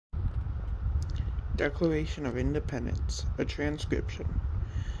Declaration of Independence, a transcription.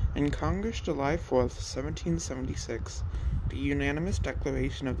 In Congress, July 4th, 1776, the unanimous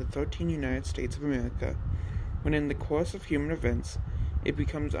declaration of the 13 United States of America, when in the course of human events it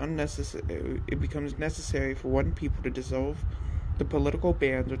becomes necessary for one people to dissolve the political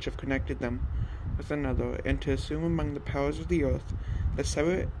bands which have connected them with another, and to assume among the powers of the earth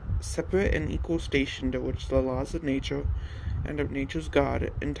the separate and equal station to which the laws of nature and of nature's God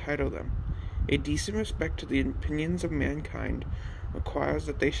entitle them. A decent respect to the opinions of mankind requires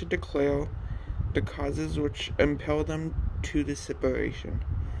that they should declare the causes which impel them to this separation.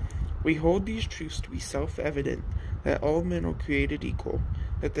 We hold these truths to be self-evident, that all men are created equal,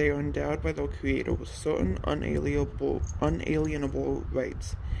 that they are endowed by their Creator with certain unalienable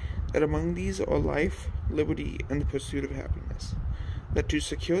rights, that among these are life, liberty, and the pursuit of happiness, that to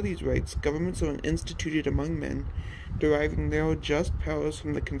secure these rights, governments are instituted among men, deriving their just powers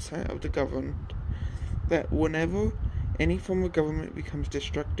from the consent of the governed, that whenever any form of government becomes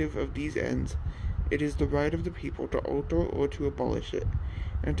destructive of these ends, it is the right of the people to alter or to abolish it,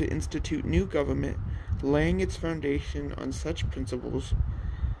 and to institute new government, laying its foundation on such principles,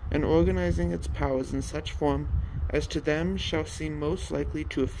 and organizing its powers in such form as to them shall seem most likely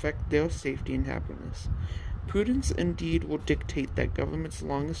to effect their safety and happiness. Prudence indeed will dictate that governments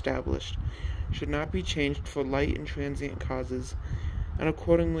long established should not be changed for light and transient causes, and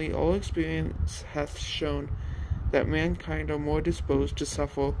accordingly all experience hath shown that mankind are more disposed to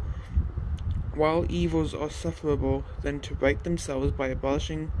suffer while evils are sufferable than to right themselves by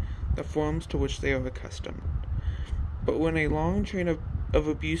abolishing the forms to which they are accustomed. But when a long train of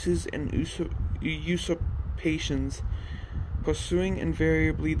abuses and usurpations, pursuing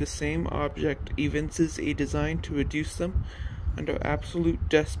invariably the same object, evinces a design to reduce them under absolute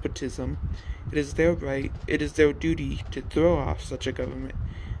despotism, it is their duty to throw off such a government,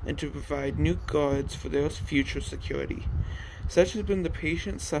 and to provide new guards for their future security. Such has been the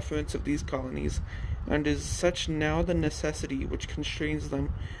patient sufferance of these colonies, and is such now the necessity which constrains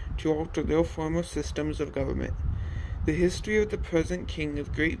them to alter their former systems of government. The history of the present King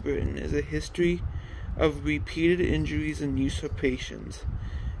of Great Britain is a history of repeated injuries and usurpations,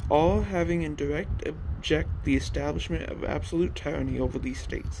 all having in direct object the establishment of absolute tyranny over these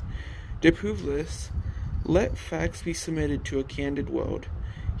states. To prove this, let facts be submitted to a candid world.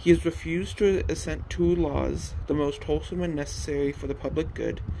 He has refused to assent to laws, the most wholesome and necessary for the public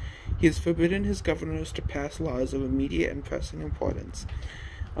good. He has forbidden his governors to pass laws of immediate and pressing importance,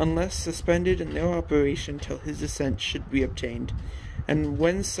 unless suspended in their operation till his assent should be obtained, and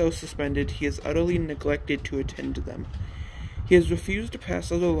when so suspended, he has utterly neglected to attend to them. He has refused to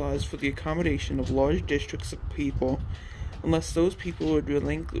pass other laws for the accommodation of large districts of people, unless those people would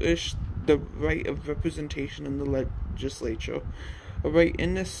relinquish the right of representation in the legislature, a right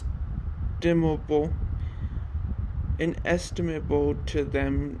inestimable to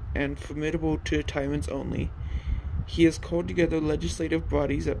them and formidable to tyrants only. He has called together legislative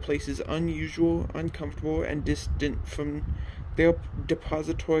bodies at places unusual, uncomfortable, and distant from their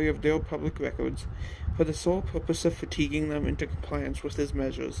depository of their public records, for the sole purpose of fatiguing them into compliance with his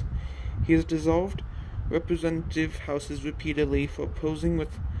measures. He has dissolved representative houses repeatedly for opposing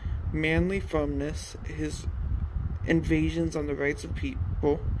with manly firmness his invasions on the rights of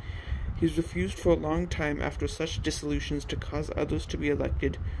people. He has refused for a long time after such dissolutions to cause others to be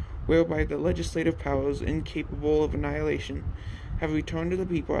elected, whereby the legislative powers, incapable of annihilation, have returned to the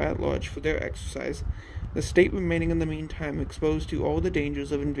people at large for their exercise, the state remaining in the meantime exposed to all the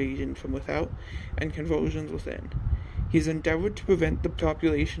dangers of invasion from without and convulsions within. He has endeavored to prevent the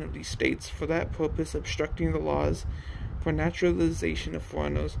population of these states, for that purpose obstructing the laws for naturalization of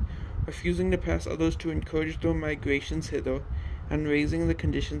foreigners, refusing to pass others to encourage their migrations hither, and raising the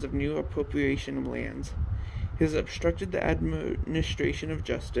conditions of new appropriation of lands. He has obstructed the administration of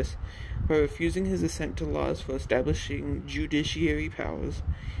justice by refusing his assent to laws for establishing judiciary powers.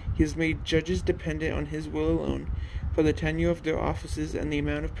 He has made judges dependent on his will alone for the tenure of their offices and the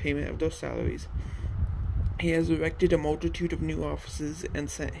amount of payment of their salaries. He has erected a multitude of new offices and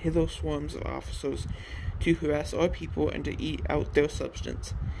sent hither swarms of officers to harass our people and to eat out their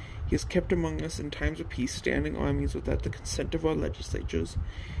substance. He has kept among us in times of peace standing armies without the consent of our legislatures.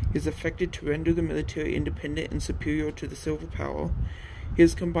 He has affected to render the military independent and superior to the civil power. He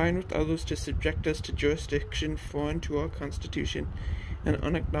has combined with others to subject us to jurisdiction foreign to our Constitution and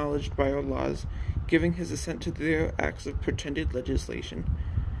unacknowledged by our laws, giving his assent to their acts of pretended legislation,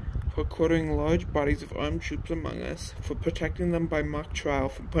 for quartering large bodies of armed troops among us, for protecting them by mock trial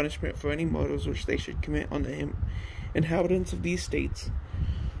from punishment for any murders which they should commit on the inhabitants of these states,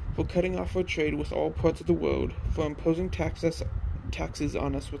 for cutting off our trade with all parts of the world, for imposing taxes taxes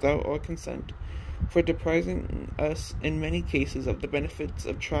on us without our consent, for depriving us in many cases of the benefits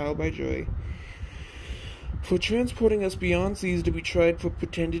of trial by jury, for transporting us beyond seas to be tried for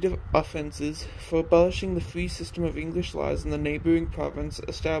pretended offences, for abolishing the free system of English laws in the neighbouring province,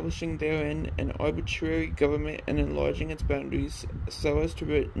 establishing therein an arbitrary government and enlarging its boundaries, so as to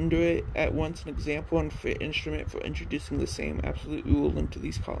render it at once an example and fit instrument for introducing the same absolute rule into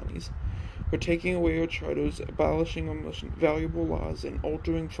these colonies, for taking away our charters, abolishing our most valuable laws, and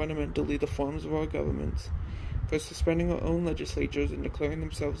altering fundamentally the forms of our governments, for suspending our own legislatures and declaring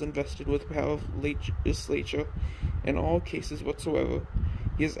themselves invested with power of legislature in all cases whatsoever.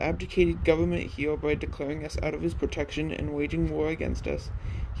 He has abdicated government here by declaring us out of his protection and waging war against us.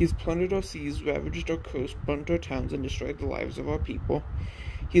 He has plundered our seas, ravaged our coast, burnt our towns, and destroyed the lives of our people.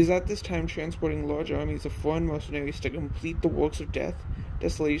 He is at this time transporting large armies of foreign mercenaries to complete the works of death,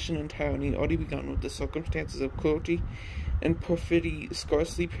 desolation, and tyranny already begun with the circumstances of cruelty and perfidy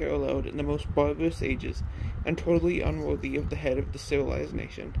scarcely paralleled in the most barbarous ages, and totally unworthy of the head of the civilized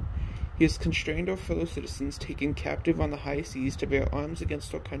nation. He has constrained our fellow citizens taken captive on the high seas to bear arms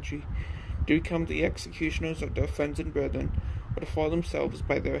against our country, to become the executioners of their friends and brethren, or to fall themselves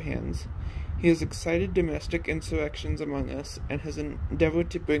by their hands. He has excited domestic insurrections among us, and has endeavored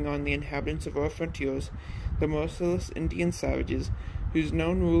to bring on the inhabitants of our frontiers, the merciless Indian savages, whose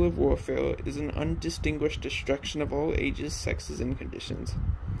known rule of warfare is an undistinguished destruction of all ages, sexes, and conditions.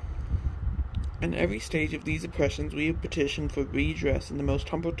 In every stage of these oppressions we have petitioned for redress in the most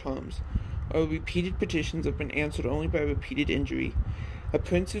humble terms. Our repeated petitions have been answered only by repeated injury. A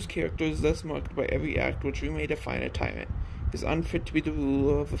prince whose character is thus marked by every act which we may define a tyrant is unfit to be the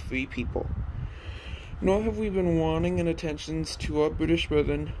ruler of a free people. Nor have we been wanting in attentions to our British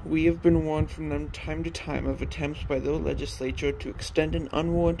brethren. We have been warned from them time to time of attempts by their legislature to extend an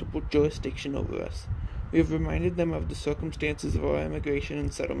unwarrantable jurisdiction over us. We have reminded them of the circumstances of our emigration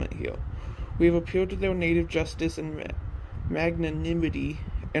and settlement here. We have appealed to their native justice and magnanimity,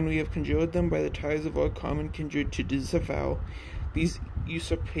 and we have conjured them by the ties of our common kindred to disavow these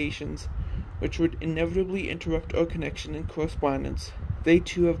usurpations, which would inevitably interrupt our connection and correspondence. They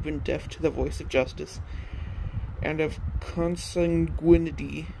too have been deaf to the voice of justice, and of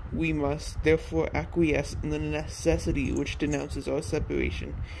consanguinity. We must, therefore, acquiesce in the necessity which denounces our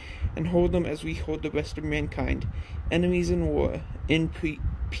separation, and hold them as we hold the rest of mankind, enemies in war, in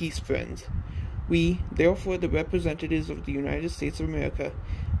peace friends. We, therefore, the representatives of the United States of America,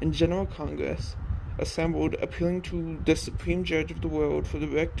 in General Congress, assembled, appealing to the Supreme Judge of the world for the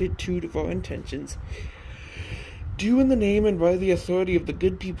rectitude of our intentions, do in the name and by the authority of the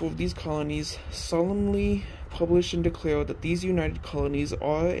good people of these colonies solemnly publish and declare that these united colonies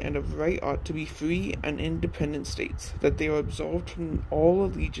are and of right ought to be free and independent states, that they are absolved from all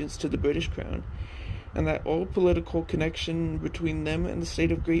allegiance to the British Crown, and that all political connection between them and the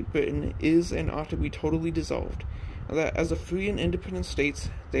state of Great Britain is and ought to be totally dissolved, and that as a free and independent states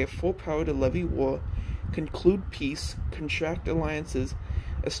they have full power to levy war, conclude peace, contract alliances,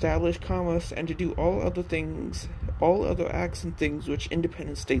 establish commerce, and to do all other acts and things which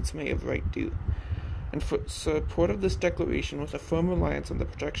independent states may have right to. And for support of this declaration, with a firm reliance on the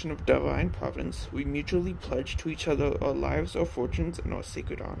protection of divine providence, we mutually pledge to each other our lives, our fortunes, and our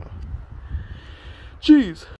sacred honor. Jeez.